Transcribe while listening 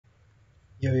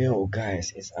Yo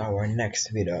guys, it's our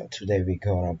next video. Today we're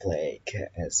gonna play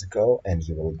CSGO and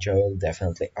you will enjoy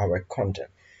definitely our content.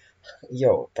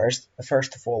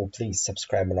 First of all, please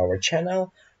subscribe on our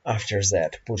channel. After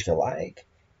that, put your like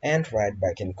and write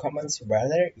back in comments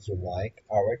whether you like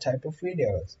our type of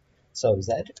videos so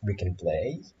that we can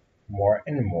play more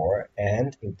and more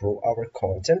and improve our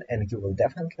content and you will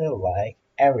definitely like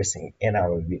everything in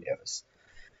our videos.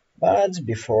 But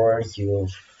before you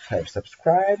have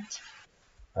subscribed,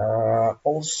 tell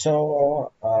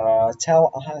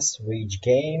us which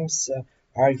games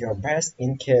are your best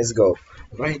in CSGO.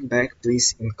 Write back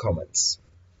please in comments.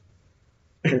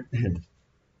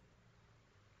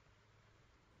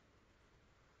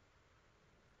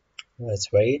 Let's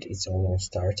wait, it's almost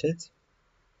started.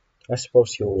 I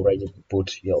suppose you already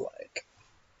put your like.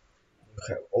 You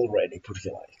have already put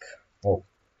your like. Oh,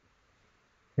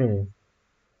 hmm,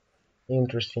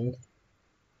 interesting.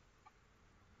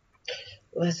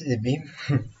 Let's be.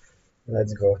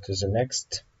 Let's go to the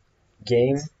next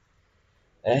game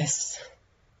as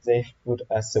they put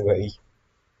us away.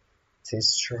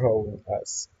 This throw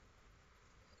us.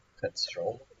 That's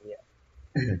throw,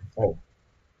 yeah. Oh,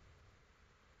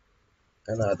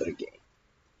 another game.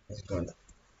 It's gonna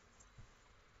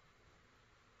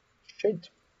shit.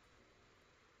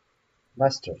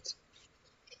 Mustard.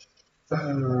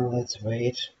 Let's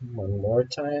wait one more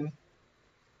time.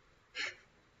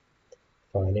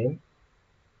 Funny.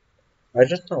 I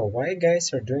don't know why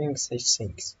guys are doing such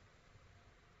things.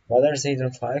 Whether they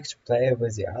don't like to play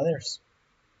with the others.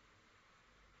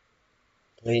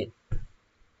 Wait,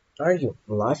 are you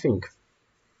laughing?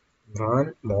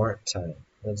 One more time.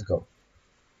 Let's go.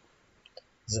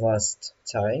 The last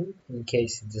time, in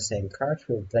case it's the same card,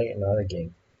 we'll play another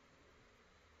game.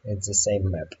 It's the same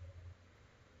map.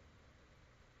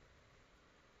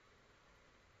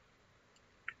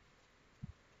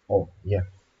 Oh, yeah,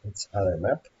 it's other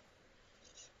map.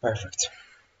 Perfect.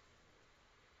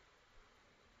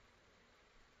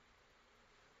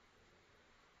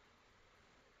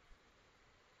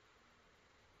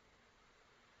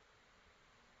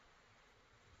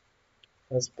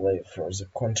 Let's play for the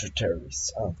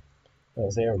counter-terrorists. Oh, no,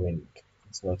 they are winning.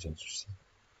 It's not interesting.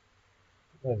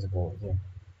 Let's go, yeah.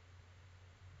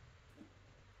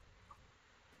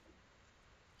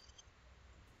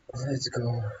 Let's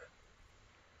go.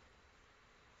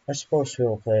 I suppose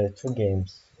we'll play two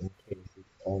games in case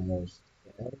it's almost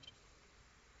dead.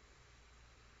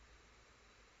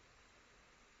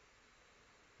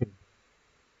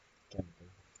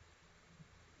 Camping.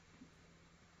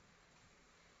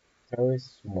 There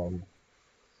is one.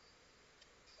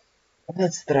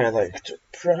 Let's try like to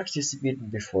practice a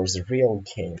bit before the real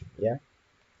game, yeah?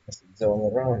 As it's the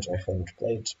only round I haven't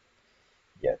played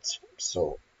yet,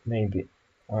 so maybe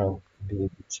I'll be a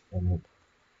bit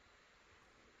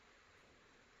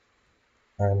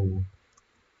um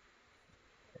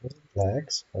is it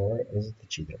lags or is it a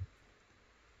cheater?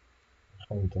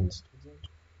 I haven't understood that.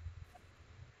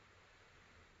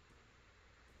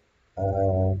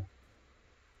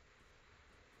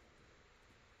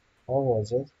 How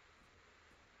was it?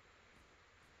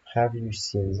 Have you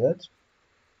seen that?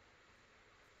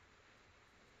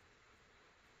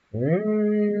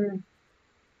 Mmm,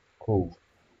 cool.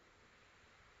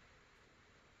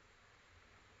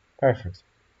 Perfect.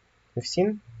 You've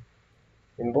seen?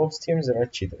 In both teams there are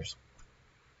cheaters.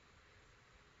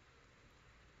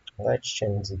 Let's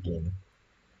change the game.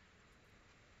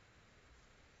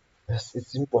 Yes,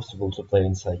 it's impossible to play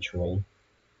in such a way.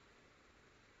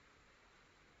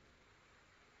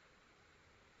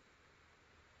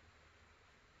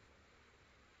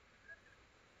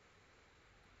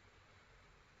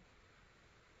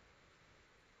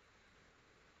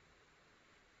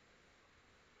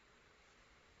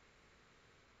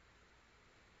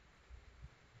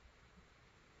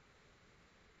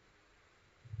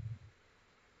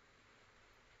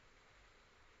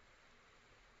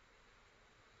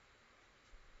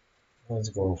 Let's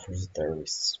go for the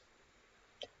terrorists.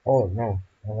 Oh no,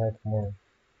 I like more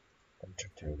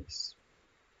counter-terrorists.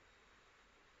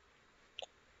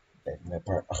 Bad map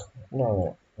are...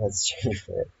 no, let's change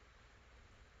for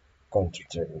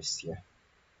counter-terrorists, yeah.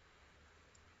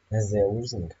 As they're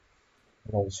losing.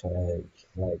 And also I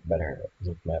like better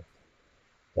the map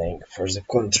playing for the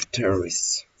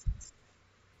counter-terrorists.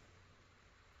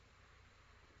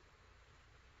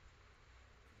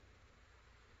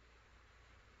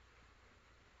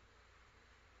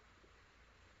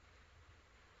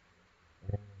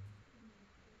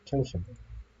 Kill him.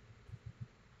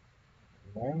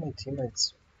 Why are my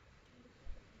teammates...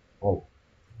 Oh,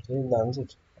 they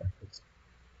landed. Perfect.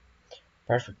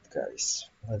 Perfect guys.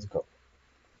 Let's go.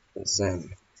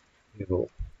 then we will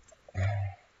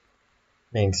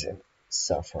make them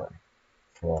suffer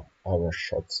from our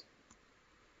shots.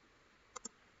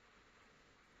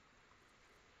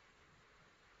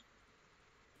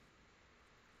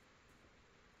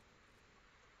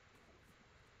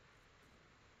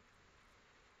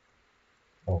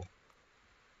 Oh,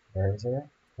 where is there?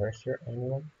 Where's here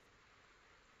anyone?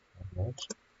 Not.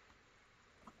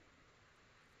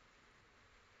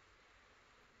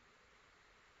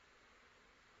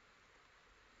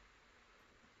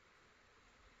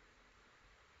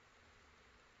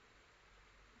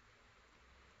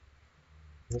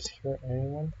 Is here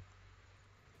anyone?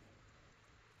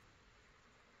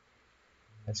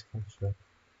 Let's come to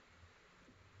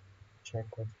check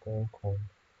what's going on.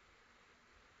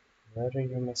 Where are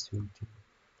you, my sweetie?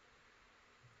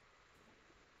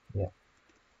 Yeah.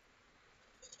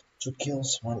 2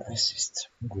 kills, 1 assist.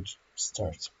 Good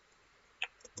start.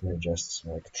 We're just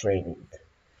like training,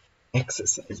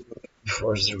 exercising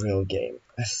before the real game.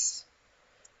 As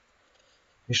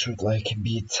we should like a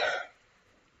bit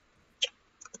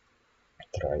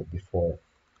try before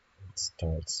it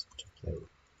starts to play.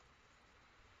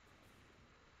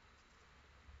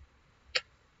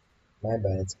 My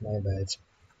bad, my bad,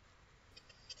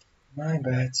 my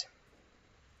bad.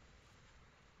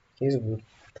 He's good.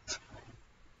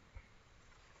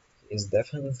 He's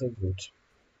definitely good.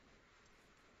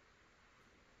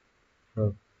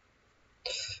 Hmm.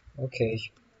 Okay,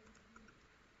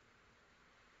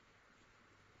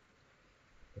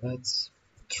 let's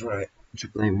try to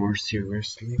play more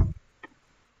seriously.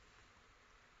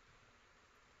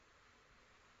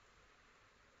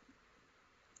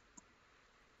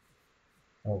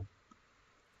 Oh,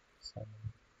 sorry.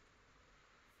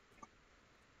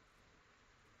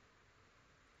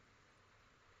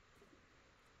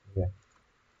 Yeah.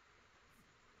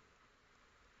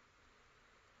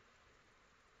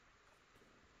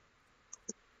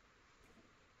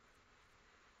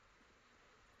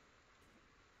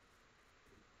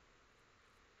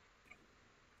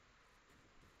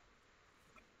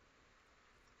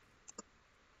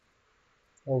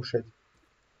 Oh shit.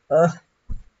 Ah,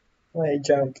 why I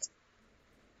jumped?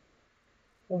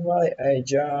 Why I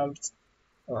jumped?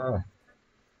 Ah,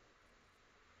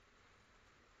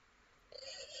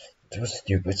 it was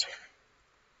stupid.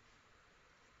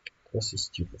 It was a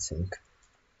stupid thing.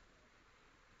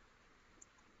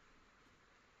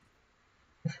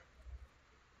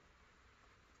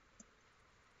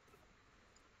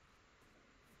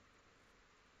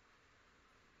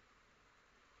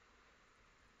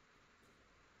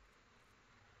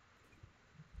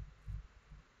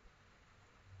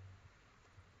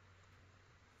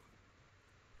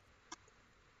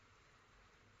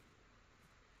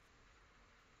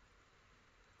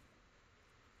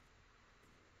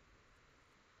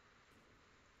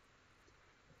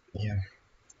 Yeah,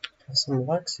 have some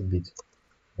lags a bit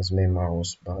with my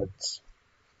mouse, but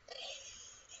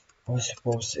I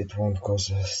suppose it won't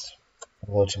cause us a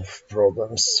lot of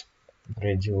problems,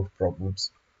 great deal of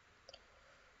problems.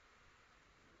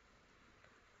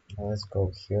 Now let's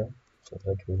go here so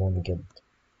that we won't get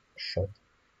shot.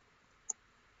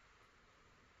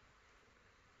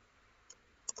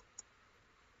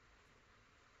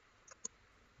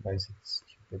 By that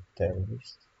stupid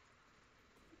terrorist.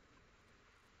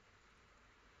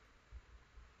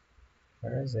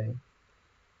 Where is he?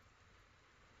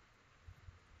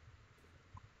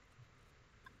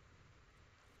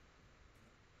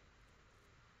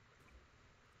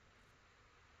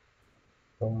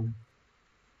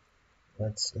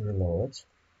 Let's reload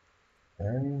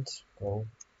and go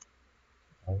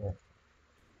our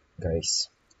guys.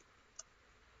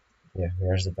 Yeah,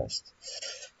 we're the best.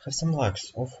 Have some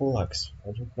lags, awful lags.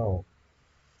 I don't know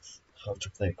how to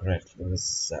play correctly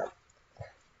with them.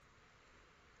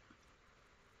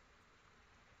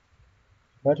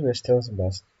 But we're still the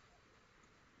best.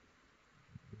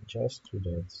 Just 2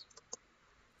 deaths.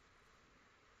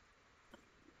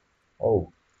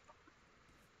 Oh,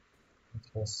 it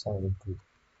was sounded good.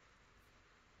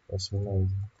 It was amazing.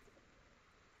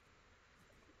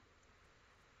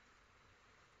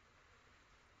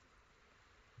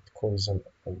 It caused them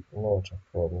a lot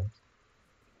of problems,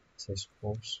 I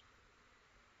suppose.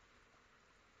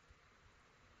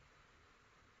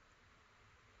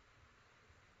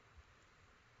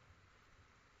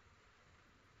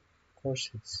 Of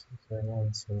course, it's the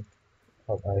one thing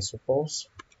how I suppose,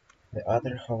 the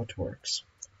other how it works.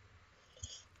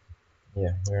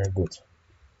 Yeah, very good.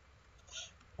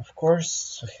 Of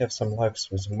course, I have some lags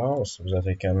with the mouse so that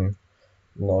I can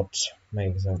not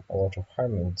make them a lot of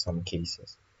harm in some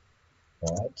cases,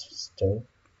 but still,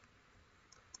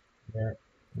 yeah,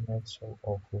 Not so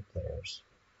awful players.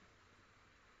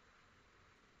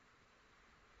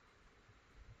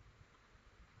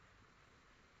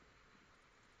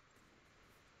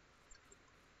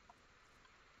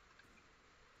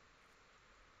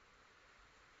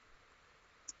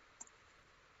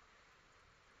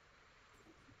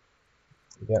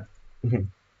 Yeah.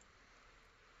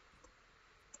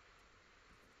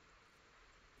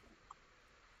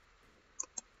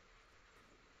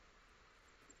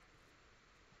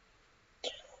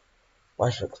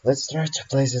 Perfect. Let's try to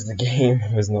play this game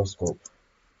with no scope.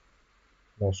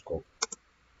 No scope.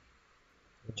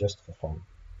 Just for fun.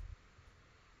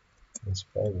 Let's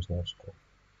play with no scope.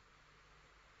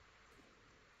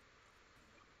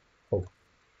 Oh,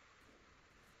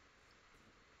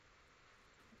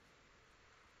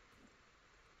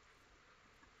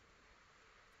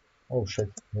 oh shit,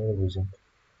 we're losing.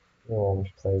 We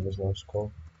always play with no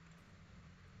scope.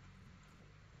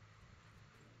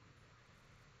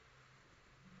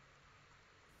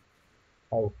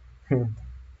 Oh,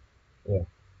 yeah,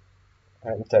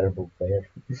 I'm a terrible player.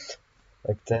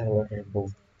 Like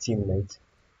terrible teammate.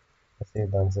 I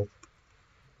think that's it.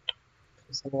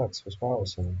 Some Alex with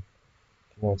mouse and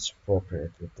cannot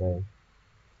appropriately play.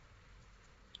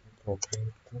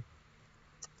 Appropriately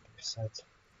set.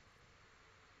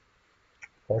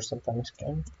 Or sometimes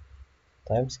can,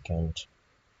 times can't.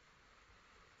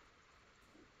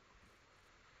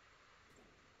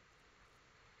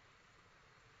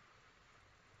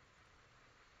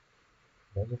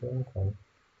 Where's it going from?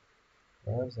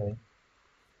 Where is it?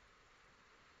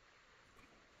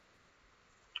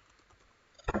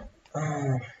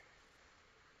 Ah,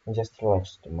 I just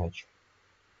relaxed too much.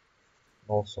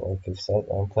 Also, like I said,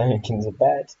 I'm playing in the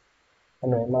bed,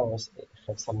 and my mouse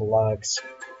has some lags.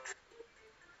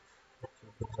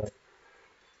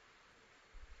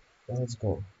 Let's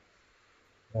go.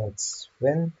 Let's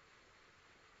win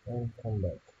and come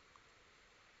back.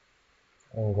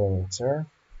 I'm going there.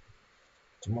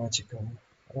 Automatically.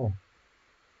 Oh,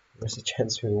 there's a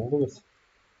chance we will lose.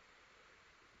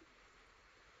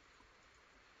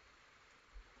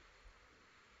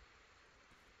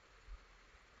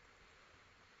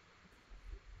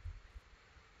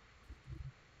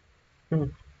 Hmm,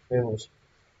 we lose.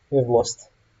 We've lost.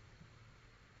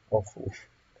 Awful.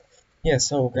 Yeah,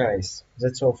 so guys,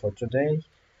 that's all for today.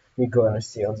 We're gonna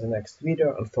see on the next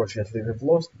video. Unfortunately, we've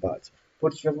lost, but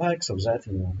put your like so that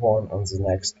we won on the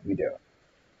next video.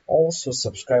 Also,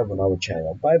 subscribe on our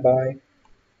channel. Bye bye.